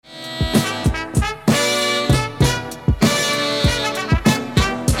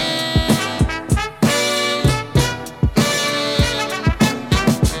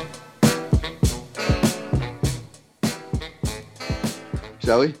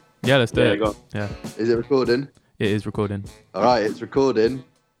Shall we? Yeah, let's do it. Go on. Yeah, Is it recording? it is recording. All right, it's recording.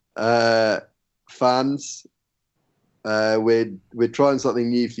 Fans, we're trying something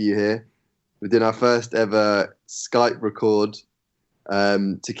new for you here. We're doing our first ever Skype record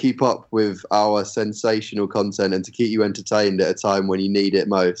to keep up with our sensational content and to keep you entertained at a time when you need it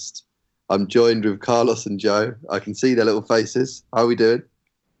most. I'm joined with Carlos and Joe. I can see their little faces. How are we doing?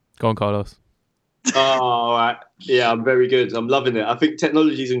 Go on, Carlos. Oh, all right. Yeah, I'm very good. I'm loving it. I think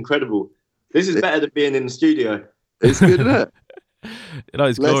technology is incredible. This is better than being in the studio. It's good, isn't it? That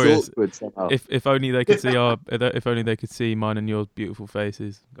is Less glorious. awkward somehow. If only they could see if only they could see mine and your beautiful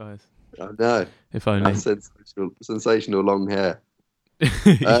faces, guys. I know. If only. That's sensational long hair.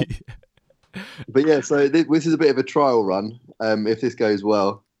 But yeah, so this is a bit of a trial run. If this goes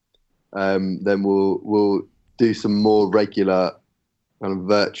well, then we'll do some more regular kind of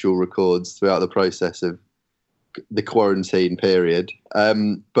virtual records throughout the process of the quarantine period. But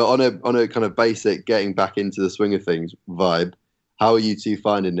on a kind of basic getting back into the swing of things vibe, how are you two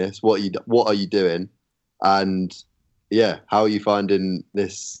finding this? What are you doing? And yeah, how are you finding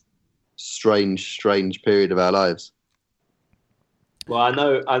this strange period of our lives? Well,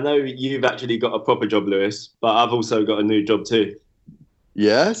 I know you've actually got a proper job, Lewis, but I've also got a new job too.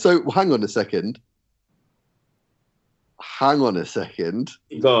 Yeah, so hang on a second.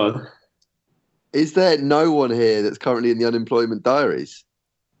 Go on. Is there no one here that's currently in the unemployment diaries?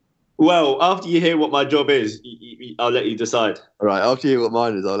 Well, after you hear what my job is, I'll let you decide. All right, after you hear what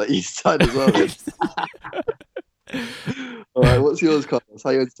mine is, I'll let you decide as well. All right, what's yours, Carlos?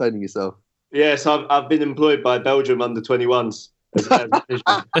 How are you entertaining yourself? Yeah, so I've been employed by Belgium under 21s.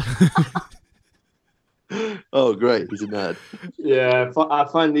 Oh, great. He's a nerd. Yeah, I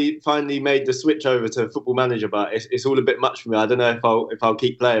finally made the switch over to Football Manager, but it's all a bit much for me. I don't know if I'll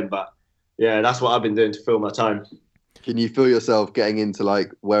keep playing, but yeah, that's what I've been doing to fill my time. Can you feel yourself getting into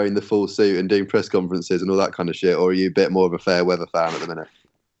like wearing the full suit and doing press conferences and all that kind of shit, or are you a bit more of a fair weather fan at the minute?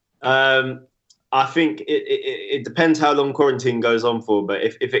 I think it depends how long quarantine goes on for, but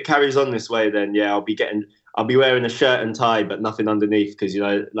if it carries on this way, then yeah, I'll be wearing a shirt and tie, but nothing underneath, because you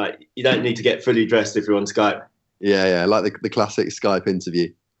don't need to get fully dressed if you're on Skype. Yeah, like the classic Skype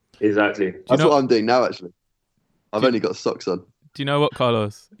interview. Exactly. That's what I'm doing now, actually. I've only got socks on. Do you know what,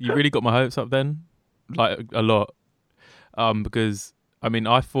 Carlos? You really got my hopes up then, like a lot. Because I mean,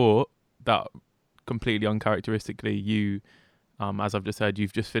 I thought that completely uncharacteristically, you, as I've just said,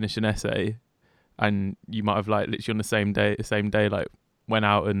 you've just finished an essay, and you might have like literally on the same day, like went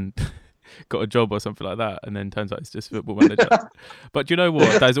out and got a job or something like that, and then turns out it's just Football Manager. But you know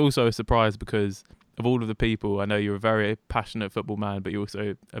what? There's also a surprise because of all of the people. I know you're a very passionate football man, but you're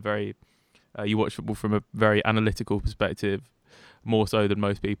also you watch football from a very analytical perspective, more so than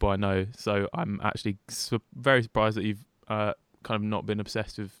most people I know. So I'm actually very surprised that you've kind of not been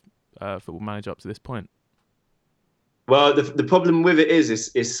obsessed with Football Manager up to this point. Well, the problem with it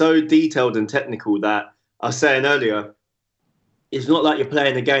is it's so detailed and technical that I was saying earlier, it's not like you're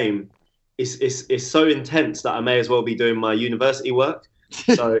playing a game. It's so intense that I may as well be doing my university work.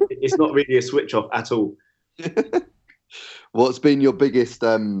 So it's not really a switch off at all. What's been your biggest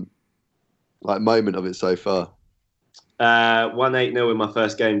moment of it so far? 1-8-0 in my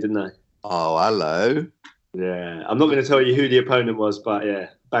first game, didn't I? Oh, hello. Yeah, I'm not going to tell you who the opponent was, but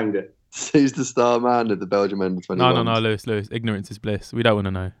yeah, banged it. Who's the star man of the Belgium under 21? No, Lewis. Ignorance is bliss. We don't want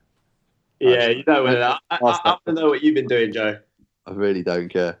to know. Yeah, you don't want to know. I want to know what you've been doing, Joe. I really don't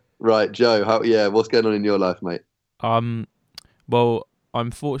care. Right, Joe. What's going on in your life, mate? Well,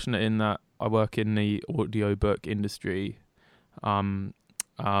 I'm fortunate in that I work in the audiobook industry. That's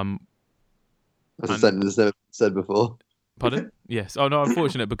a sentence never said before. Pardon? Yes. Oh no, I'm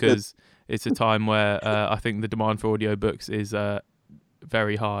fortunate because it's a time where I think the demand for audiobooks is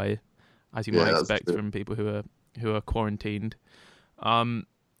very high, as you might expect from people who are quarantined.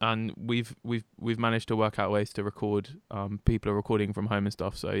 And we've managed to work out ways to record. People are recording from home and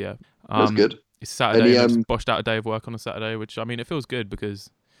stuff. So yeah, that's good. It's Saturday. I just boshed out a day of work on a Saturday, which I mean it feels good because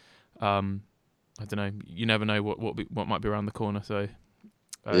I don't know. You never know what might be around the corner. So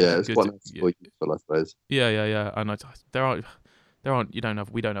it's quite useful, I suppose. Yeah. And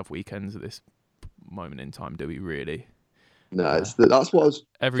we don't have weekends at this moment in time, do we? Really? No, that's what I was.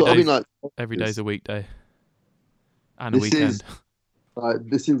 Every day's a weekday and a weekend.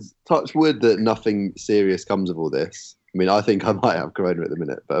 This is touch wood that nothing serious comes of all this. I mean, I think I might have corona at the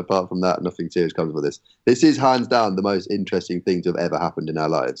minute, but apart from that, nothing serious comes of all this. This is hands down the most interesting thing to have ever happened in our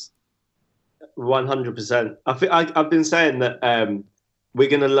lives. 100%. I've been saying that we're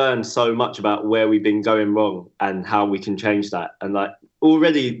going to learn so much about where we've been going wrong and how we can change that. And like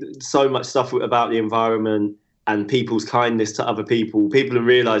already so much stuff about the environment, and people's kindness to other people. People are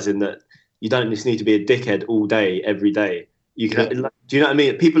realizing that you don't just need to be a dickhead all day, every day. You can. Do you know what I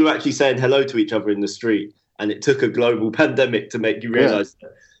mean? People are actually saying hello to each other in the street, and it took a global pandemic to make you realize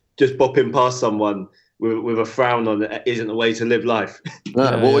that just bopping past someone with a frown on it isn't the way to live life.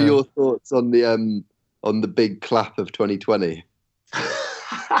 What were your thoughts on the big clap of 2020?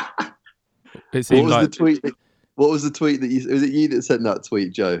 It seemed what was the tweet that was it you that sent that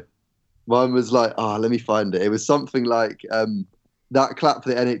tweet, Joe? Mine was like, let me find it. It was something like that clap for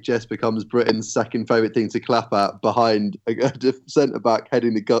the NHS becomes Britain's second favourite thing to clap at, behind a centre back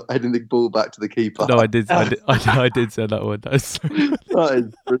heading the ball back to the keeper. No, I did say that one. That is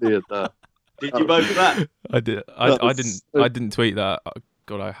brilliant. That. Did you both that? I did. I didn't tweet that.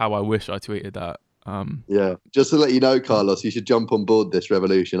 God, how I wish I tweeted that. Yeah, just to let you know, Carlos, you should jump on board this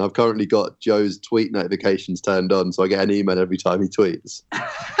revolution. I've currently got Joe's tweet notifications turned on, so I get an email every time he tweets.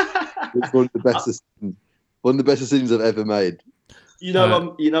 It's one of the best decisions I've ever made.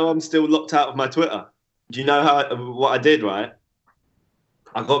 I'm still locked out of my Twitter. Do you know what I did? Right,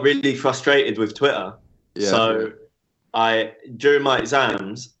 I got really frustrated with Twitter. Yeah. So during my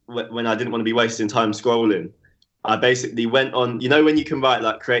exams, when I didn't want to be wasting time scrolling, I basically went on. You know when you can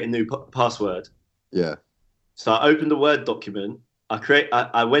write create a new password. Yeah. So I opened a Word document.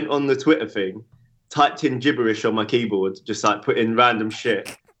 I went on the Twitter thing, typed in gibberish on my keyboard, just put in random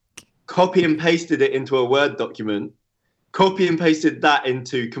shit, copy and pasted it into a Word document, copy and pasted that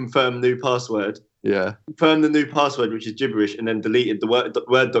into confirm new password. Yeah. Confirm the new password, which is gibberish, and then deleted the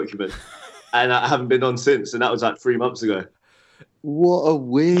Word document. And I haven't been on since, and that was 3 months ago. What a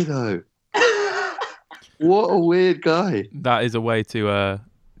weirdo. What a weird guy. That is a way to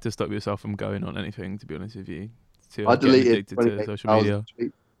stop yourself from going on anything, to be honest with you. I deleted to social media.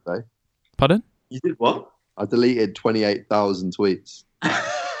 Tweets today. Pardon? You did what? I deleted 28,000 tweets.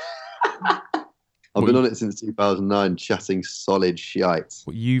 I've been on it since 2009, chatting solid shite.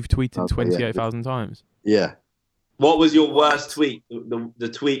 You've tweeted 28,000 times? Yeah. What was your worst tweet? The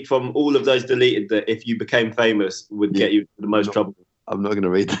tweet from all of those deleted that if you became famous would get you the most trouble? I'm not going to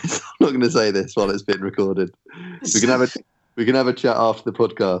read this. I'm not going to say this while it's been recorded. We can have a chat after the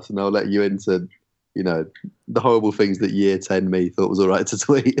podcast, and I'll let you into, the horrible things that year 10 me thought was all right to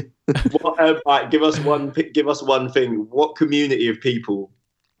tweet. Give us one thing. What community of people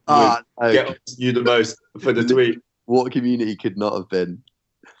would get you the most for the tweet? What community could not have been?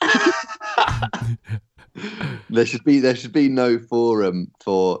 There should be no forum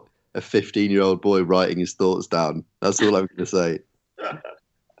for a 15-year-old boy writing his thoughts down. That's all I'm going to say.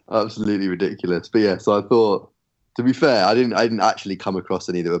 Absolutely ridiculous. But yeah, so I thought, to be fair, I didn't actually come across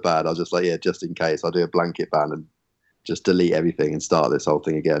any that were bad. I was just like, yeah, just in case, I'll do a blanket ban and just delete everything and start this whole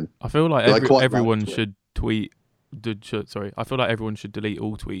thing again. I feel like everyone should tweet. I feel like everyone should delete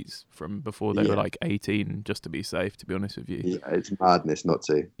all tweets from before they were 18, just to be safe. To be honest with you, yeah, it's madness not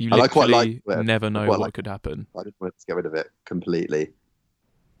to. You literally never know what could happen. I just wanted to get rid of it completely,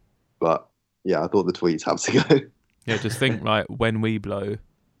 but yeah, I thought the tweets had to go. Yeah, just think when we blow.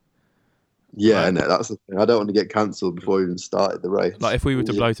 Yeah, no, that's the thing. I don't want to get cancelled before we even started the race. If we were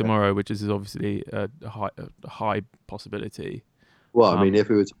to blow tomorrow, which is obviously a high possibility. Well, I mean, if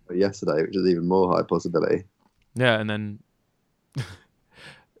we were to blow yesterday, which is even more high possibility. Yeah, and then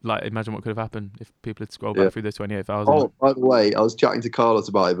imagine what could have happened if people had scrolled back through the 28,000. Oh, by the way, I was chatting to Carlos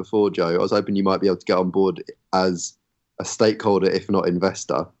about it before, Joe. I was hoping you might be able to get on board as a stakeholder, if not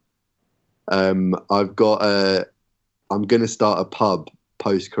investor. I'm going to start a pub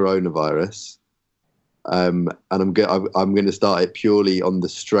post-coronavirus, and I'm going to start it purely on the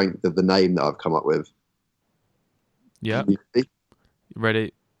strength of the name that I've come up with. Yeah.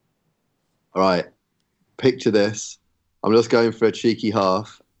 Ready? All right. Picture this. I'm just going for a cheeky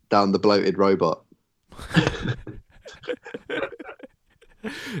half down the bloated robot.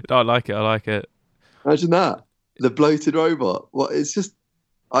 I like it. Imagine that. The bloated robot. What? It's just...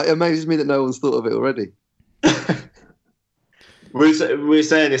 It amazes me that no one's thought of it already. We're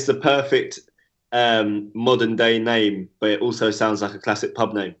saying it's the perfect modern day name, but it also sounds like a classic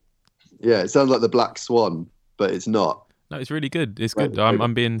pub name. Yeah, it sounds like the Black Swan, but it's not. No, it's really good. It's good.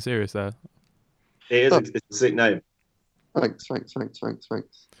 I'm being serious there. It is. It's a sick name. Thanks.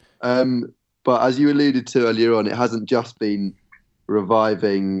 But as you alluded to earlier on, it hasn't just been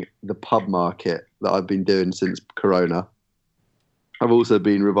reviving the pub market that I've been doing since Corona. I've also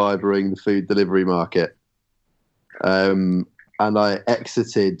been reviving the food delivery market. And I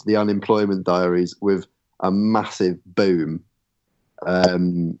exited the Unemployment Diaries with a massive boom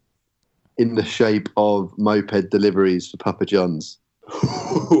in the shape of moped deliveries for Papa John's.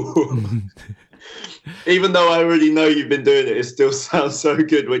 Even though I already know you've been doing it, it still sounds so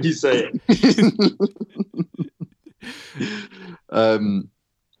good when you say it.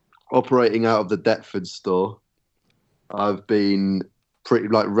 Operating out of the Deptford store, I've been pretty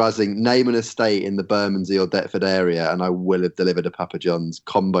like razzing, name an estate in the Bermondsey or Deptford area, and I will have delivered a Papa John's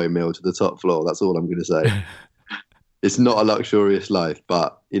combo meal to the top floor. That's all I'm going to say. It's not a luxurious life,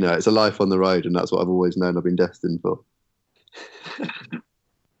 but it's a life on the road, and that's what I've always known I've been destined for.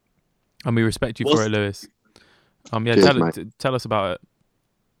 And we respect you for it, Lewis. Cheers, tell us about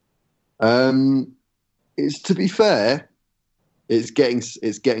it. It's, to be fair, it's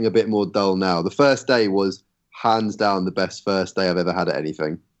getting a bit more dull now. The first day was hands down the best first day I've ever had at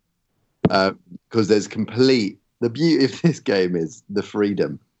anything, because there's the beauty of this game is the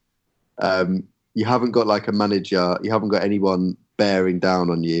freedom. You haven't got like a manager, you haven't got anyone bearing down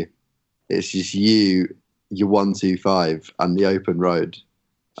on you. It's just your 125 and the open road,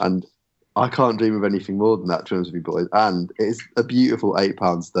 and I can't dream of anything more than that, to be honest with you boys. And it's a beautiful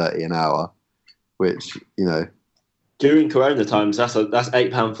 £8.30 an hour, which during Corona times, that's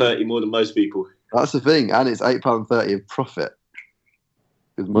 £8.30 more than most people. That's the thing, and it's £8.30 of profit,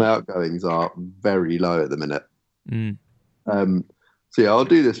 because my outgoings are very low at the minute. So yeah, I'll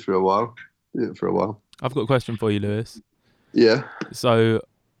do this for a while. I've got a question for you, Lewis. Yeah. So,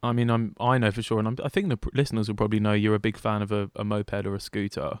 I mean, I know for sure, and I think the listeners will probably know you're a big fan of a moped or a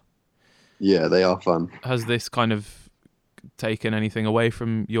scooter. Yeah, they are fun. Has this kind of taken anything away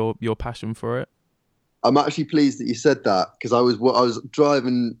from your passion for it? I'm actually pleased that you said that, because I was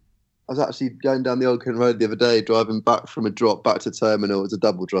driving. I was actually going down the Old Kent Road the other day, driving back from a drop back to terminal. It was a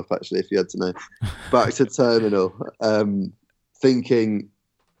double drop, actually, if you had to know. Back to terminal, thinking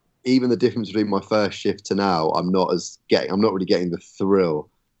even the difference between my first shift to now, I'm not really getting the thrill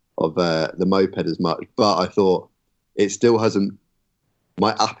of the moped as much. But I thought it still hasn't.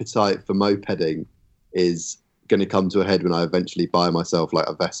 My appetite for mopeding is going to come to a head when I eventually buy myself like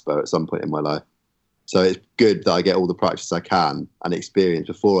a Vespa at some point in my life. So it's good that I get all the practice I can and experience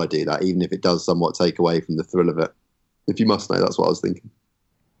before I do that, even if it does somewhat take away from the thrill of it. If you must know, that's what I was thinking.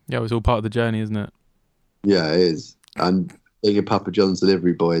 Yeah, it was all part of the journey, isn't it? Yeah, it is. And being a Papa John's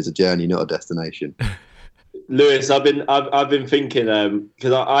delivery boy is a journey, not a destination. Lewis, I've been thinking,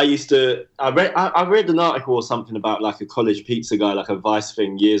 because I read an article or something about like a college pizza guy, like a Vice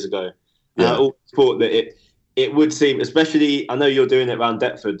thing years ago. And I always thought that it would seem, especially, I know you're doing it around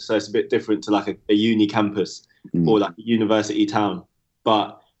Deptford, so it's a bit different to like a uni campus or like a university town.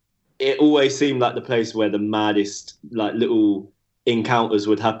 But it always seemed like the place where the maddest like little encounters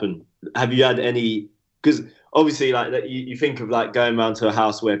would happen. Have you had any? Because obviously, like that, you think of like going around to a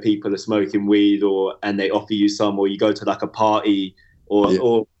house where people are smoking weed, and they offer you some, or you go to like a party,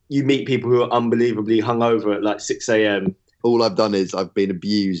 or you meet people who are unbelievably hungover at like 6 a.m. All I've done is I've been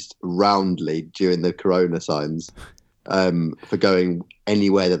abused roundly during the Corona times for going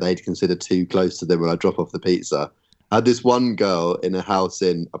anywhere that they'd consider too close to them when I drop off the pizza. I had this one girl in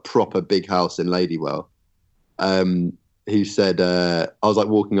a proper big house in Ladywell, who said, I was like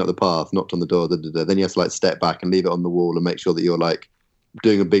walking up the path, knocked on the door, then you have to like step back and leave it on the wall and make sure that you're like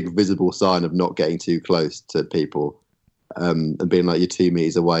doing a big visible sign of not getting too close to people, and being like you're 2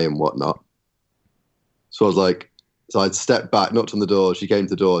 meters away and whatnot. So I was like, I'd stepped back, knocked on the door. She came to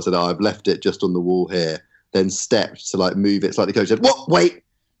the door and said, I've left it just on the wall here. Then stepped to like move it slightly closer. Said, what? Wait,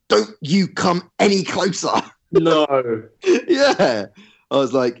 don't you come any closer. No. Yeah. I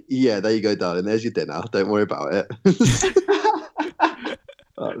was like, yeah, there you go, darling. There's your dinner. Don't worry about it.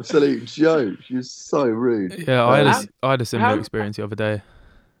 Absolute joke. She was so rude. Yeah, I had a similar experience the other day.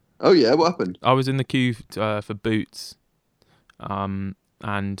 Oh, yeah? What happened? I was in the queue for Boots, and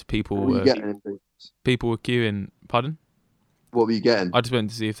people were queuing. Pardon? What were you getting? I just went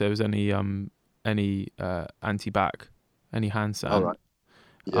to see if there was any anti-back, any hand sand. Oh, right.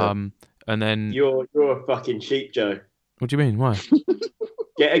 Yeah. And then you're a fucking sheep, Joe. What do you mean? Why?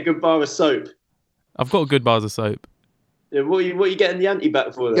 Get a good bar of soap. I've got good bars of soap. Yeah, what are you getting the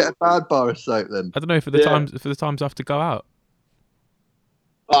anti-back for then? Get a bad bar of soap then. I don't know for the times I have to go out.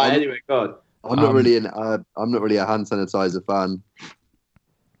 Anyway, God. I'm not really a hand sanitizer fan.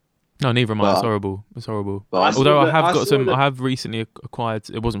 No, neither am I. It's horrible. It's horrible. But although I have recently acquired.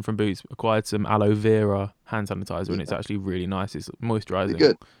 It wasn't from Boots. Acquired some aloe vera hand sanitizer, and it's actually really nice. It's moisturising.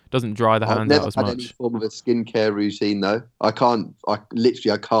 Good. Doesn't dry the hands out as much. I've never had any form of a skincare routine though. I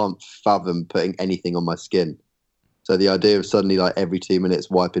can't fathom putting anything on my skin. So the idea of suddenly like every 2 minutes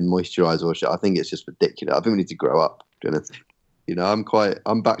wiping moisturiser or shit, I think it's just ridiculous. I think we need to grow up.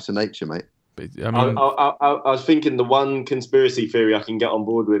 I'm back to nature, mate. But, I mean, I was thinking the one conspiracy theory I can get on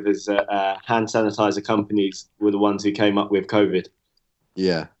board with is hand sanitizer companies were the ones who came up with COVID.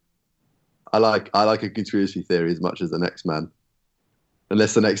 Yeah, I like a conspiracy theory as much as the next man,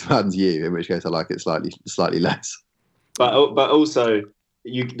 unless the next man's you, in which case I like it slightly less. but also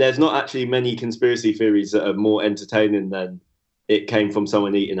there's not actually many conspiracy theories that are more entertaining than it came from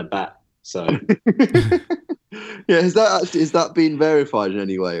someone eating a bat. So yeah, is that been verified in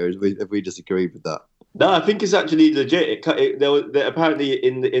any way, or have we just agreed with that? no, I think it's actually legit. There apparently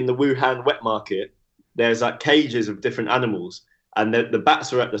in the Wuhan wet market, there's like cages of different animals, and the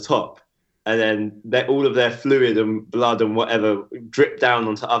bats are at the top, and then all of their fluid and blood and whatever drip down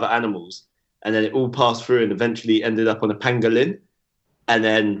onto other animals, and then it all passed through and eventually ended up on a pangolin, and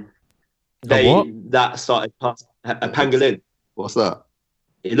then that started past a pangolin. What's that?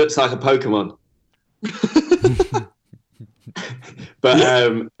 It looks like a Pokemon. But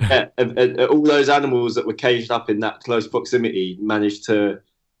all those animals that were caged up in that close proximity managed to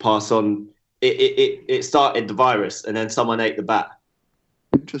pass on. It started the virus, and then someone ate the bat.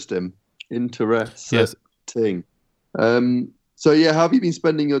 Interesting. Yes. So yeah, how have you been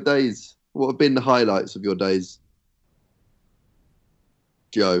spending your days? What have been the highlights of your days,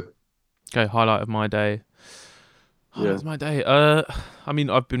 Joe? Okay, highlight of my day. Highlight of my day. I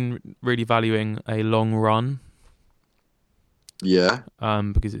mean, I've been really valuing a long run. Yeah.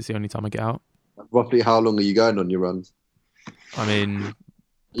 Because it's the only time I get out. Roughly how long are you going on your runs? I mean, Are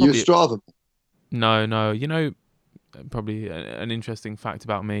you a Strava? No. You know, probably an interesting fact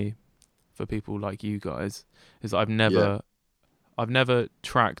about me for people like you guys is that I've never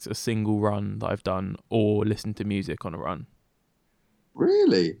tracked a single run that I've done or listened to music on a run.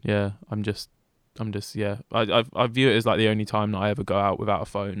 Really? Yeah, I'm just yeah. I view it as like the only time that I ever go out without a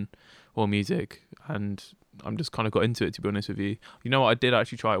phone or music, and I'm just kind of got into it, to be honest with you. You know what? I did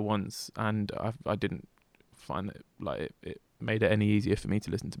actually try it once, and I didn't find that like it made it any easier for me to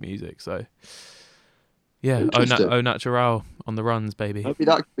listen to music. So yeah, au natural on the runs, baby. Maybe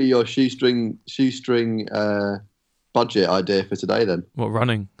that could be your shoestring budget idea for today then. What,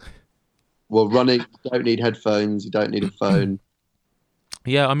 running? Well, running, you don't need headphones, you don't need a phone.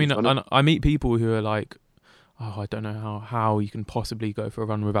 Yeah, I mean, I meet people who are like, oh, I don't know how you can possibly go for a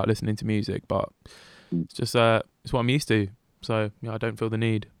run without listening to music, but it's just it's what I'm used to. So yeah, I don't feel the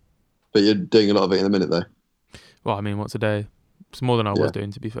need. But you're doing a lot of it in a minute though. Well, I mean, once a day. It's more than I was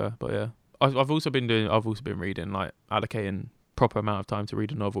doing, to be fair. But yeah, I've also been reading, like allocating proper amount of time to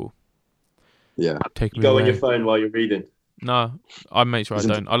read a novel. Yeah. You go on your phone while you're reading? No, I make sure I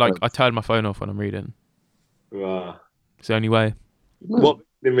don't. I turn my phone off when I'm reading. Wow. It's the only way. What have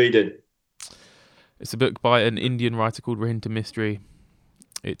you been reading? It's a book by an Indian writer called Rohinton Mistry.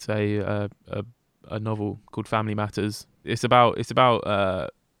 It's a novel called Family Matters. It's about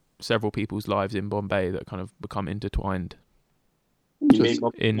several people's lives in Bombay that kind of become intertwined in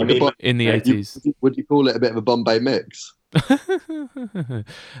the 80s. Would you call it a bit of a Bombay mix?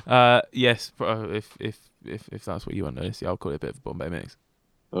 Yes, if that's what you want to know, I'll call it a bit of a Bombay mix.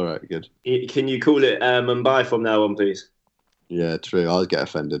 All right, good. Can you call it Mumbai from now on, please? Yeah, true. I'll get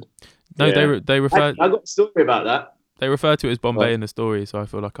offended. No, yeah. they refer. I got a story about that. They refer to it as Bombay in the story, so I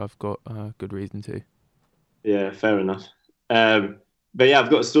feel like I've got good reason to. Yeah, fair enough. But yeah, I've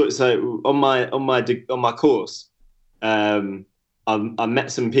got a story. So on my course, I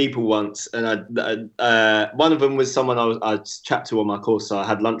met some people once, and one of them was someone I chat to on my course, so I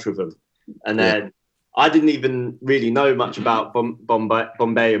had lunch with them, and then I didn't even really know much about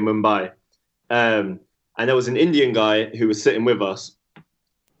Bombay and Mumbai, and there was an Indian guy who was sitting with us,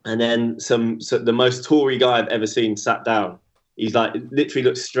 and then the most Tory guy I've ever seen sat down. He's like literally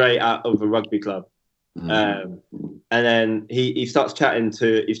looked straight out of a rugby club. And then he starts chatting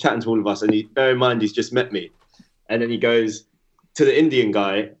to all of us, and bear in mind he's just met me, and then he goes to the Indian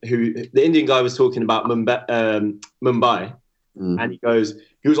guy the Indian guy was talking about Mumbai, and he was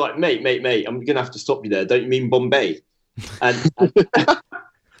like, mate, I'm gonna have to stop you there. Don't you mean Bombay? And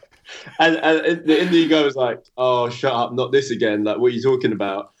the Indian guy was like, oh, shut up, not this again. Like, what are you talking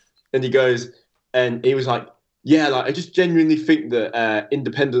about? And he was like, yeah, like I just genuinely think that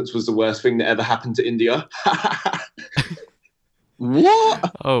independence was the worst thing that ever happened to India.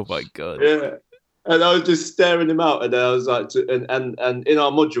 What? Oh my god! Yeah, and I was just staring him out, and I was like, and in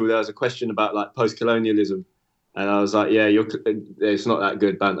our module there was a question about like post-colonialism, and I was like, yeah, it's not that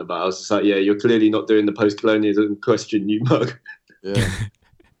good banter, but I was just like, yeah, you're clearly not doing the post-colonialism question, you mug. Yeah.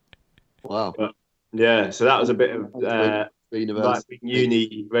 Wow. But, yeah, so that was a bit of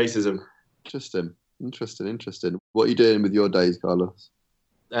uni racism. Interesting. What are you doing with your days, Carlos?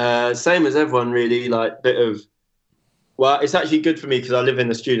 Same as everyone, really. Like well, it's actually good for me because I live in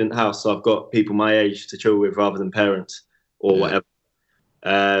a student house, so I've got people my age to chill with rather than parents or whatever.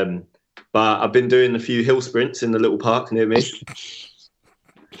 But I've been doing a few hill sprints in the little park near me.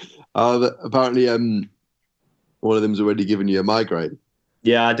 Apparently, one of them's already given you a migraine.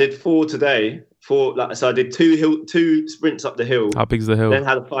 Yeah, I did 4 today, so I did two sprints up the hill. How big's the hill? Then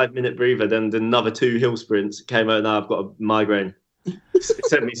had a 5-minute breather. Then did another 2 hill sprints. Came out. Now I've got a migraine. It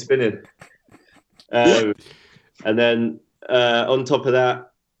sent me spinning. And then on top of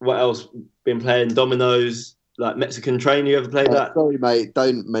that, what else? Been playing dominoes, like Mexican Train. You ever played that? Sorry, mate.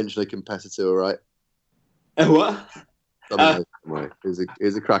 Don't mention a competitor, all right? What? Right. It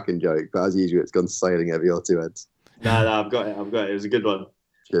was a cracking joke, but as usual, it's gone sailing over your 2 heads. No, I've got it. It was a good one.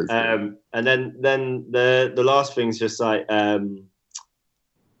 Cheers. And then the last thing's just like I've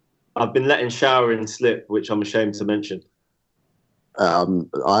been letting showering slip, which I'm ashamed to mention. I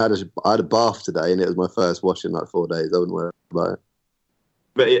had a bath today, and it was my first wash in like 4 days. I wouldn't worry about it.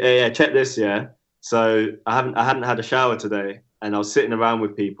 But yeah, check this. Yeah, so I hadn't had a shower today, and I was sitting around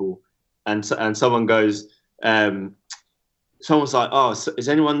with people, and someone goes. Someone's like, "Oh, so is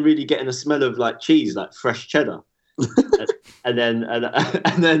anyone really getting a smell of like cheese, like fresh cheddar?" and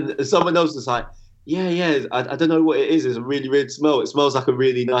then someone else was like, "Yeah, I don't know what it is. It's a really weird smell. It smells like a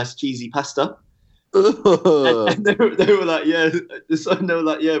really nice cheesy pasta." and they were like, "Yeah," and they were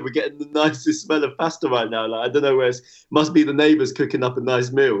like, "Yeah, we're getting the nicest smell of pasta right now. Like, I don't know where it must be the neighbours cooking up a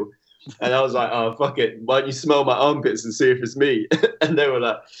nice meal." And I was like, "Oh, fuck it. Why don't you smell my armpits and see if it's me?" And they were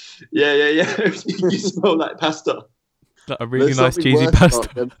like, "Yeah. You smell like pasta." Like a really nice cheesy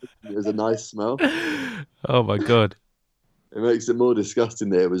pasta. It was a nice smell. Oh my God. It makes it more disgusting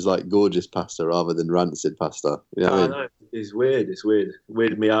that it was like gorgeous pasta rather than rancid pasta. You know what I mean? No, it's weird. It's weird. It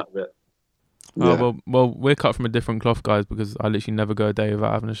weirded me out a bit. Yeah. Well, we're cut from a different cloth, guys, because I literally never go a day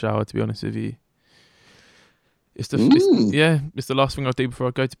without having a shower, to be honest with you. It's the last thing I do before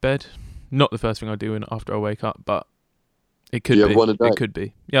I go to bed. Not the first thing I do after I wake up, but it could be. Have one a day? It could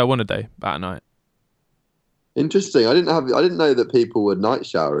be. Yeah, one a day, at night. Interesting. I didn't know that people were night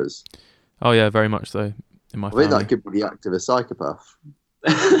showerers. Oh yeah, very much so in my family. I think that could be the act of a psychopath.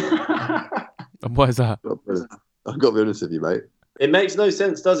 And why is that? I've got to be honest with you, mate. It makes no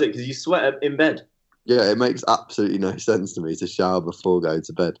sense, does it? Because you sweat in bed. Yeah, it makes absolutely no sense to me to shower before going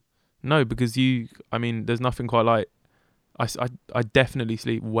to bed. No, because there's nothing quite like. I definitely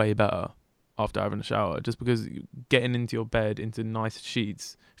sleep way better after having a shower, just because getting into your bed, into nice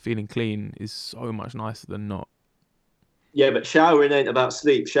sheets, feeling clean is so much nicer than not. Yeah, but showering ain't about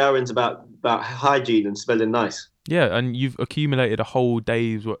sleep. Showering's about hygiene and smelling nice. Yeah, and you've accumulated a whole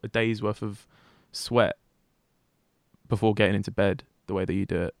day's worth of sweat before getting into bed the way that you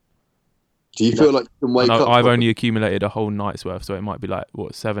do it. Do you feel like you can wake up? I've only accumulated a whole night's worth, so it might be like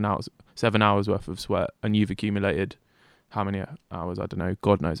 7 hours worth of sweat, and you've accumulated how many hours? I don't know.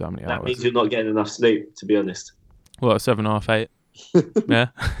 God knows how many hours. That means you're not getting enough sleep, to be honest. Well, 7.5, 8. Yeah,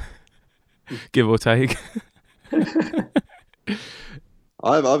 give or take.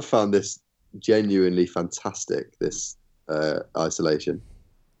 I've found this genuinely fantastic. This isolation.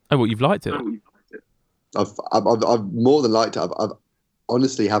 Oh, well, you've liked it. I've more than liked it. I've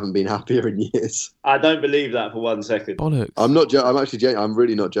honestly haven't been happier in years. I don't believe that for 1 second. Bollocks. I'm not. I'm actually. I'm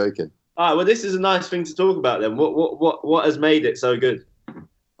really not joking. All right. Well, this is a nice thing to talk about then. What has made it so good?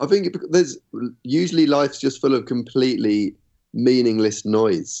 I think there's usually life's just full of completely meaningless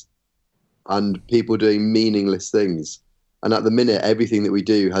noise and people doing meaningless things. And at the minute, everything that we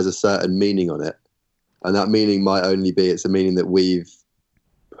do has a certain meaning on it. And that meaning might only be it's a meaning that we've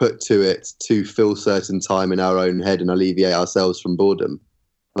put to it to fill certain time in our own head and alleviate ourselves from boredom.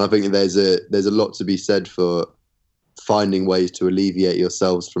 And I think there's a lot to be said for finding ways to alleviate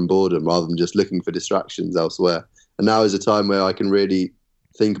yourselves from boredom rather than just looking for distractions elsewhere. And now is a time where I can really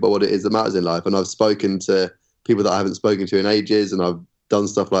think about what it is that matters in life. And I've spoken to people that I haven't spoken to in ages, and I've done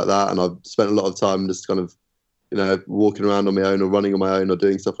stuff like that. And I've spent a lot of time just kind of, walking around on my own or running on my own or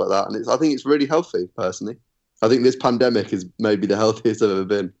doing stuff like that. And I think it's really healthy, personally. I think this pandemic is maybe the healthiest I've ever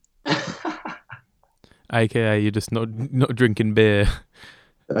been. AKA, you're just not drinking beer.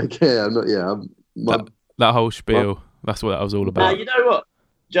 Okay, I'm not. Yeah, that whole spiel. That's what that was all about. You know what,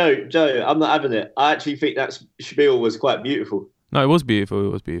 Joe, I'm not having it. I actually think that spiel was quite beautiful. No, it was beautiful.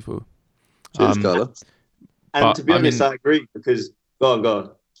 It was beautiful. Cheers, Carla. And to be honest, I agree because go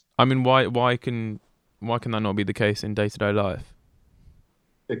on. I mean, why can that not be the case in day-to-day life?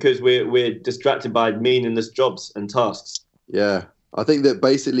 Because we're distracted by meaningless jobs and tasks. Yeah, I think that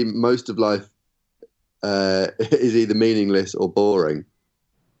basically most of life is either meaningless or boring.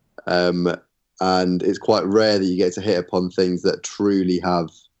 And it's quite rare that you get to hit upon things that truly have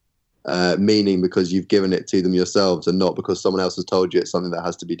meaning because you've given it to them yourselves and not because someone else has told you it's something that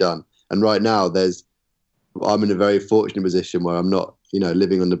has to be done. And right now, I'm in a very fortunate position where I'm not,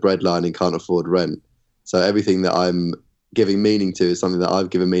 living on the breadline and can't afford rent. So everything that I'm giving meaning to is something that I've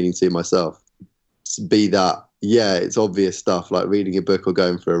given meaning to myself. Be that, it's obvious stuff like reading a book or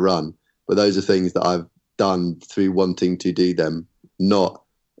going for a run. But those are things that I've done through wanting to do them, not,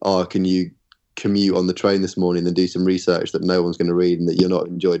 can you commute on the train this morning and do some research that no one's going to read and that you're not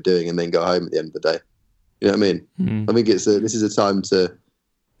enjoyed doing and then go home at the end of the day. You know what I mean? I think this is a time to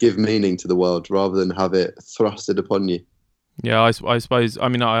give meaning to the world rather than have it thrusted upon you. Yeah, I suppose. I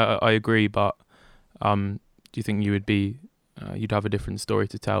mean, I agree, but do you think you would be you'd have a different story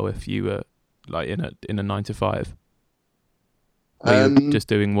to tell if you were like in a 9 to 5? Or you were just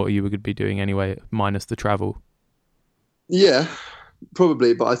doing what you would be doing anyway, minus the travel. Yeah,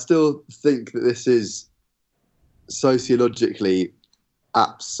 probably, but I still think that this is sociologically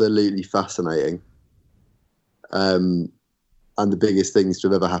absolutely fascinating, and the biggest things to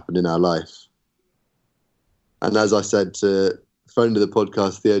have ever happened in our life. And as I said to a friend of the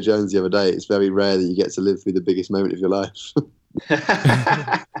podcast, Theo Jones, the other day, it's very rare that you get to live through the biggest moment of your life.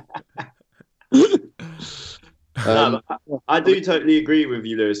 I do totally agree with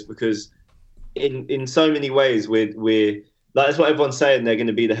you, Lewis, because in so many ways we're like, that's what everyone's saying, they're going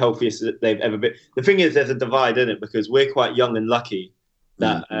to be the healthiest that they've ever been. The thing is, there's a divide in it, because we're quite young and lucky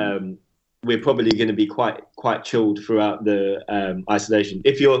that we're probably going to be quite chilled throughout the isolation.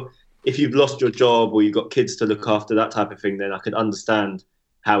 If you've lost your job or you've got kids to look after, that type of thing, then I can understand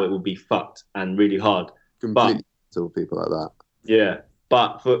how it will be fucked and really hard. Completely to people like that. Yeah.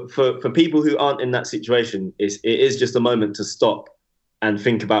 But for people who aren't in that situation, it is just a moment to stop and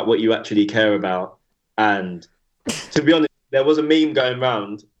think about what you actually care about. And to be honest, there was a meme going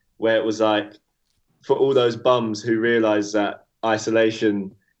around where it was like, for all those bums who realise that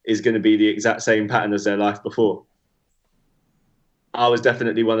isolation is going to be the exact same pattern as their life before. I was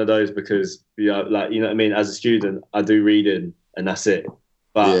definitely one of those, because, like, you know what I mean? As a student, I do reading and that's it.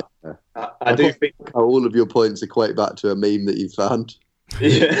 But yeah. I do think how all of your points equate back to a meme that you found.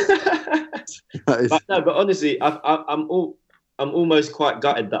 Yeah. But honestly, I'm almost quite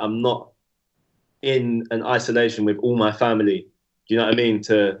gutted that I'm not in an isolation with all my family. Do you know what I mean?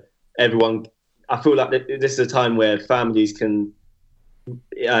 To everyone, I feel like this is a time where families can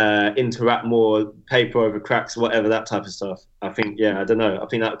interact more, paper over cracks, whatever, that type of stuff. I think, I don't know. I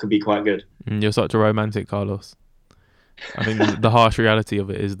think that could be quite good. You're such a romantic, Carlos. I think the harsh reality of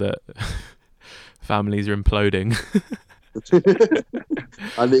it is that families are imploding.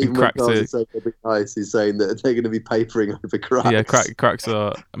 And even when Carlos is saying they'll be nice, he's saying that they're going to be papering over cracks. Yeah, cracks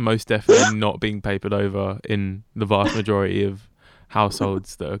are most definitely not being papered over in the vast majority of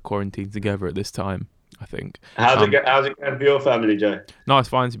households that are quarantined together at this time, I think. How's it going for your family, Joe? No, it's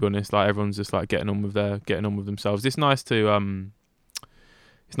fine, to be honest. Like, everyone's just like getting on with themselves. It's nice to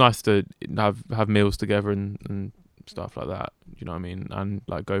have meals together and stuff like that. You know what I mean? And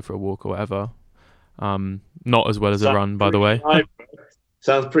like go for a walk or whatever. Not as well as a run, by the way.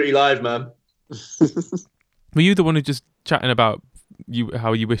 Sounds pretty live, man. Were you the one who just chatting about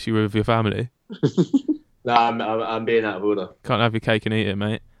how you wish you were with your family? No, I'm being out of order. Can't have your cake and eat it,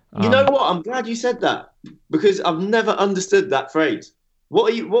 mate. You know what? I'm glad you said that, because I've never understood that phrase.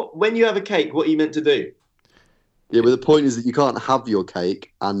 When you have a cake, what are you meant to do? Yeah, but the point is that you can't have your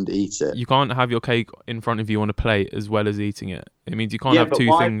cake and eat it. You can't have your cake in front of you on a plate as well as eating it. It means you can't have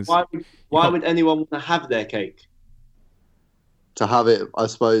two things. Why would anyone want to have their cake? To have it, I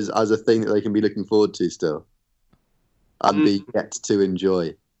suppose, as a thing that they can be looking forward to still, and be yet to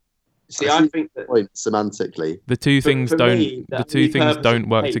enjoy. See, I think that point semantically, the two things don't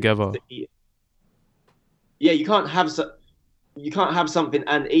work together. Yeah, you can't have something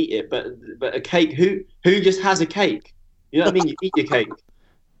and eat it, but a cake. Who just has a cake? You know what I mean? You eat your cake.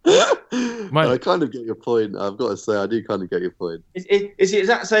 I kind of get your point. I've got to say, I do kind of get your point. It's the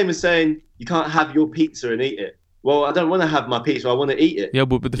exact same as saying you can't have your pizza and eat it. Well, I don't want to have my pizza. I want to eat it. Yeah,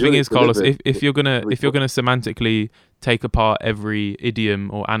 but the thing is, Carlos, if you're gonna semantically take apart every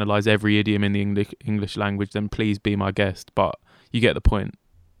idiom or analyze every idiom in the English language, then please be my guest. But you get the point.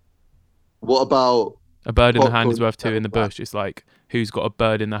 What about a bird in the hand is worth two in the bush? It's like, who's got a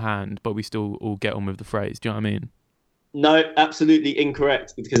bird in the hand, but we still all get on with the phrase. Do you know what I mean? No, absolutely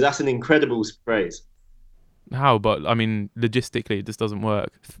incorrect, because that's an incredible phrase. How? But I mean, logistically, it just doesn't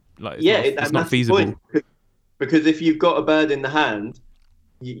work. Like, it's not that's feasible. Because if you've got a bird in the hand,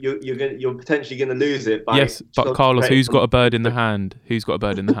 you're potentially going to lose it. Yes, but Carlos, who's got a bird in the hand? Who's got a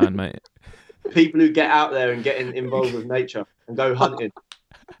bird in the hand, mate? People who get out there and get involved with nature and go hunting.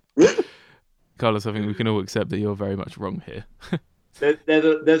 Carlos, I think we can all accept that you're very much wrong here.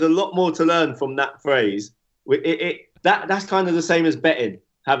 There's a lot more to learn from that phrase. That's kind of the same as betting,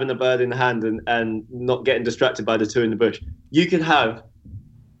 having a bird in the hand and not getting distracted by the two in the bush. You could have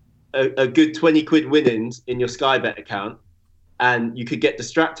a good 20 quid winnings in your Sky Bet account, and you could get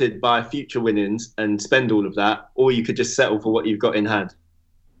distracted by future winnings and spend all of that, or you could just settle for what you've got in hand.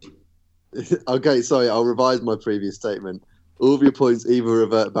 Okay, sorry, I'll revise my previous statement. All of your points either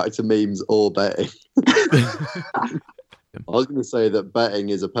revert back to memes or betting. I was going to say that betting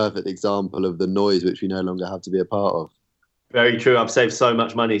is a perfect example of the noise which we no longer have to be a part of. Very true. I've saved so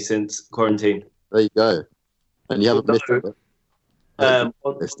much money since quarantine. There you go. And you haven't missed it.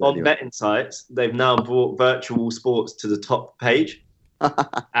 On betting sites, they've now brought virtual sports to the top page.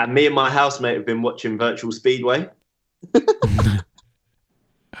 And me and my housemate have been watching Virtual Speedway.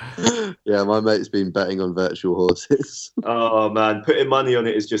 Yeah, my mate's been betting on virtual horses. Oh, man. Putting money on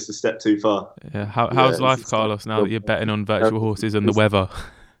it is just a step too far. Yeah, how's life, Carlos, now that you're betting on virtual horses and the weather?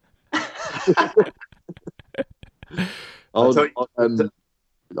 I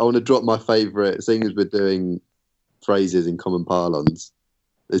want to drop my favourite, seeing as we're doing phrases in common parlance.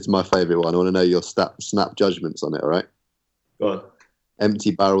 It's my favourite one. I want to know your snap judgments on it, all right? Go on.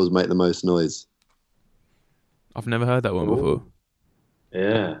 Empty barrels make the most noise. I've never heard that one before.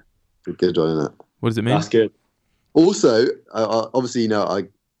 Yeah. Good one, isn't it? What does it mean? That's good. Also, obviously, I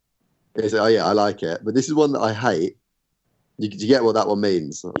like it, but this is one that I hate. Do you get what that one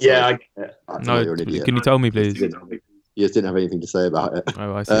means? Yeah, I get it. No, you're an idiot. can you tell me, please? You just didn't have anything to say about it.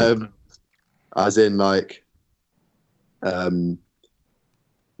 Oh, I see. As in, like, the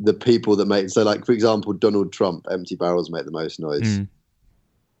people that make... So, like, for example, Donald Trump, empty barrels make the most noise. Mm.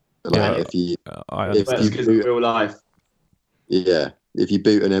 Like, Yeah, That's because of real life. Yeah, if you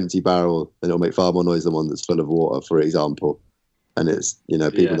boot an empty barrel, then it'll make far more noise than one that's full of water, for example. And it's,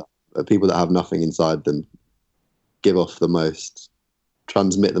 people that have nothing inside them give off the most,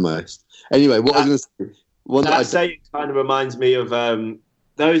 transmit the most. Anyway, what I was going to say... That saying kind of reminds me of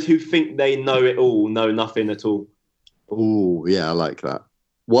those who think they know it all know nothing at all. Oh, yeah, I like that.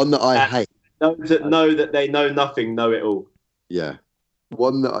 One that I hate. Those that know that they know nothing know it all. Yeah.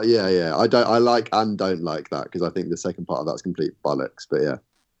 One that, yeah. I like and don't like that, because I think the second part of that's complete bollocks, but yeah.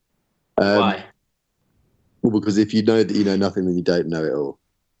 Why? Well, because if you know that you know nothing, then you don't know it all.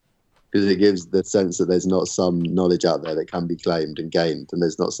 Because it gives the sense that there's not some knowledge out there that can be claimed and gained, and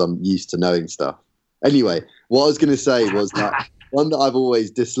there's not some used to knowing stuff. Anyway, what I was going to say was that one that I've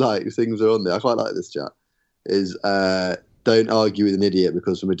always disliked, things are on there, I quite like this chat, is don't argue with an idiot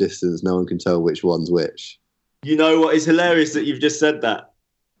because from a distance no one can tell which one's which. You know what is hilarious that you've just said that?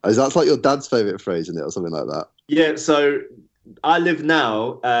 Is that like your dad's favourite phrase, isn't it, or something like that? Yeah, so I live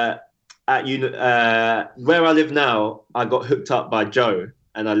now where I live now, I got hooked up by Joe,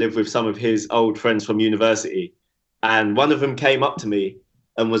 and I live with some of his old friends from university. And one of them came up to me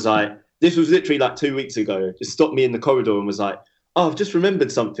and was like, this was literally like 2 weeks ago, just stopped me in the corridor and was like, oh, I've just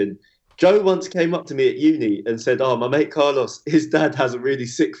remembered something. Joe once came up to me at uni and said, oh, my mate Carlos, his dad has a really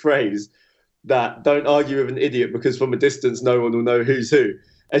sick phrase that don't argue with an idiot because from a distance no one will know who's who.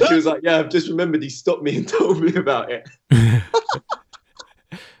 And she was like, yeah, I've just remembered he stopped me and told me about it.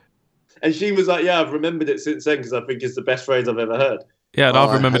 And she was like, yeah, I've remembered it since then because I think it's the best phrase I've ever heard. Yeah, and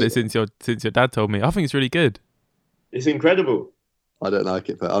I've remembered it since your dad told me. I think it's really good. It's incredible. I don't like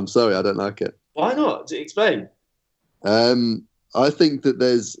it, but I'm sorry, I don't like it. Why not? Explain. I think that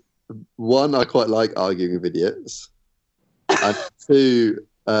there's one, I quite like arguing with idiots, and two,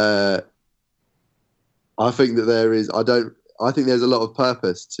 I think that I think there's a lot of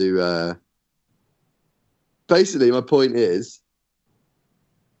purpose to. Basically, my point is,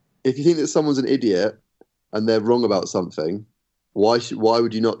 if you think that someone's an idiot and they're wrong about something, why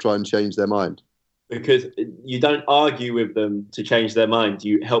would you not try and change their mind? Because you don't argue with them to change their mind.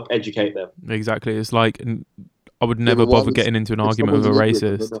 You help educate them. Exactly. It's like, I would never bother getting into an argument with a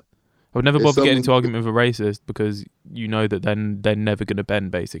racist. I would never bother getting into an argument with a racist because you know that then they're never going to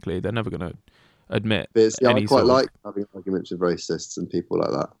bend, basically. They're never going to admit I quite like having arguments with racists and people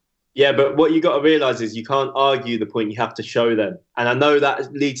like that. Yeah, but what you got to realise is you can't argue the point, you have to show them. And I know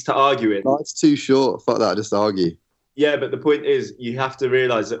that leads to arguing. That's too short. Fuck that, just argue. Yeah, but the point is you have to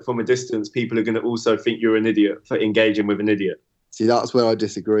realise that from a distance, people are going to also think you're an idiot for engaging with an idiot. See, that's where I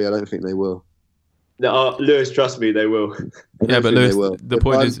disagree. I don't think they will. Lewis, trust me, they will. Yeah, but Lewis, the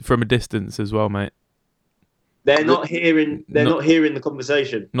point is from a distance as well, mate. They're not hearing the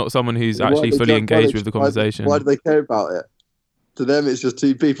conversation. Not someone who's actually fully engaged with the conversation. Why do they care about it? To them, it's just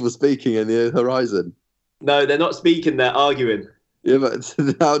two people speaking in the horizon. No, they're not speaking, they're arguing. Yeah, but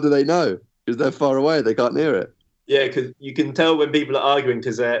how do they know? Because they're far away, they can't hear it. Yeah, because you can tell when people are arguing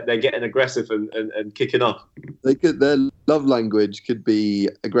because they're getting aggressive and kicking off. Their love language could be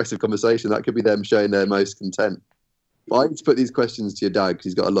aggressive conversation. That could be them showing their most content. But I need to put these questions to your dad because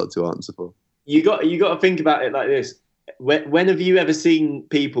he's got a lot to answer for. You got to think about it like this. When have you ever seen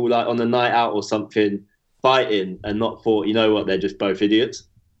people like on a night out or something fighting and not thought, you know what, they're just both idiots?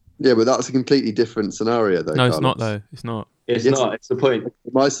 Yeah, but that's a completely different scenario, though. No, it's not Carlos. though. It's not. It's Yes. not. It's the point.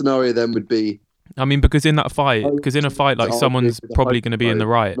 My scenario then would be I mean, because in a fight, like someone's probably going to be in the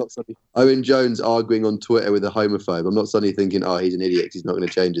right. Owen Jones arguing on Twitter with a homophobe. I'm not suddenly thinking, oh, he's an idiot 'cause he's not going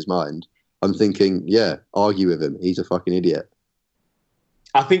to change his mind. I'm thinking, yeah, argue with him. He's a fucking idiot.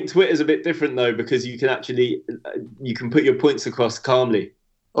 I think Twitter's a bit different though, because you can put your points across calmly.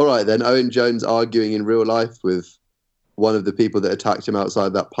 All right, then Owen Jones arguing in real life with one of the people that attacked him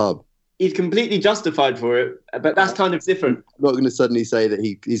outside that pub. He's completely justified for it, but that's kind of different. I'm not going to suddenly say that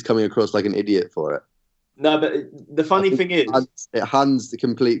he's coming across like an idiot for it. No, but the funny thing is, it hands the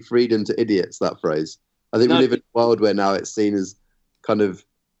complete freedom to idiots, that phrase. I think we live in a world where now it's seen as kind of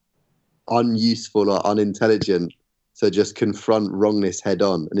unuseful or unintelligent to just confront wrongness head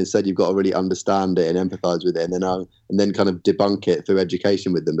on, and instead you've got to really understand it and empathise with it, and then kind of debunk it through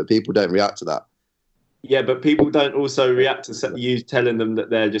education with them. But people don't react to that. yeah, but people don't also react to you telling them that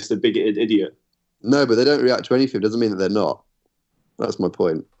they're just a bigoted idiot. No, but they don't react to anything. It doesn't mean that they're not. That's my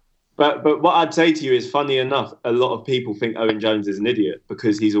point. But what I'd say to you is, funny enough, a lot of people think Owen Jones is an idiot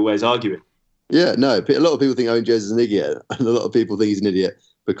because he's always arguing. Yeah, no, a lot of people think Owen Jones is an idiot, and a lot of people think he's an idiot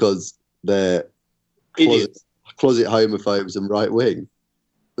because they're closet homophobes and right wing.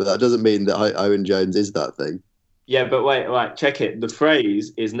 But that doesn't mean that Owen Jones is that thing. Yeah, but wait, check it. The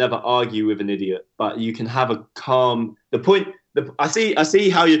phrase is never argue with an idiot, but you can have a calm. I see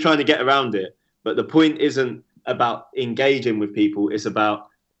how you're trying to get around it, but the point isn't about engaging with people. It's about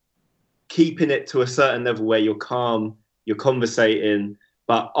keeping it to a certain level where you're calm, you're conversating,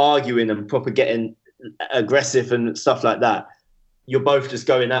 but arguing and proper getting aggressive and stuff like that. You're both just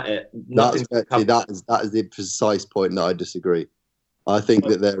going at it. That is the precise point that I disagree. I think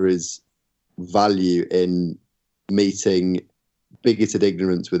that there is value in meeting bigoted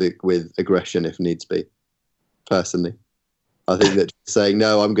ignorance with aggression if needs be. Personally, I think that saying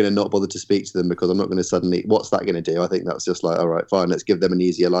no, I'm going to not bother to speak to them because I'm not going to suddenly. What's that going to do? I think that's just like, all right, fine, let's give them an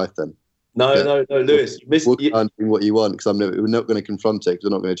easier life then. No, Lewis, we'll can't do what you want because we're not going to confront it because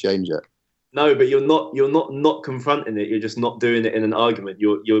we're not going to change it. No, but you're not confronting it. You're just not doing it in an argument.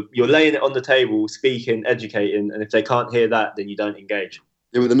 You're laying it on the table, speaking, educating, and if they can't hear that, then you don't engage.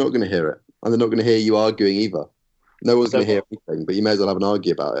 Yeah, but they're not going to hear it, and they're not going to hear you arguing either. No one's going to hear anything, but you may as well have an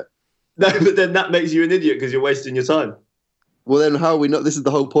argue about it. No, but then that makes you an idiot because you're wasting your time. Well, then how are we not? This is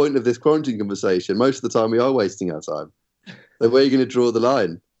the whole point of this quarantine conversation. Most of the time, we are wasting our time. So where are you going to draw the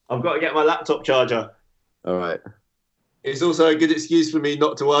line? I've got to get my laptop charger. All right. It's also a good excuse for me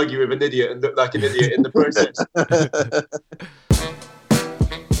not to argue with an idiot and look like an idiot in the process.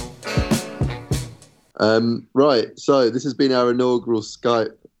 Right. So this has been our inaugural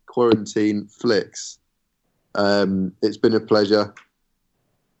Skype quarantine flicks. It's been a pleasure.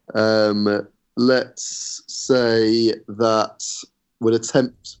 Let's say that we'll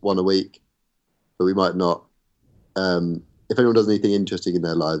attempt one a week, but we might not. If anyone does anything interesting in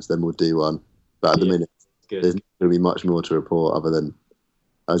their lives, then we'll do one. But at the minute, there's not going to be much more to report other than,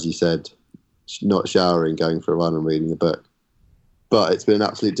 as you said, not showering, going for a run and reading a book. But it's been an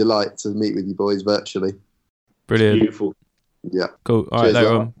absolute delight to meet with you boys virtually. Brilliant. Beautiful. Yeah. Cool. All right,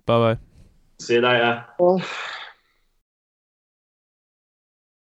 later on. Bye-bye. See you later.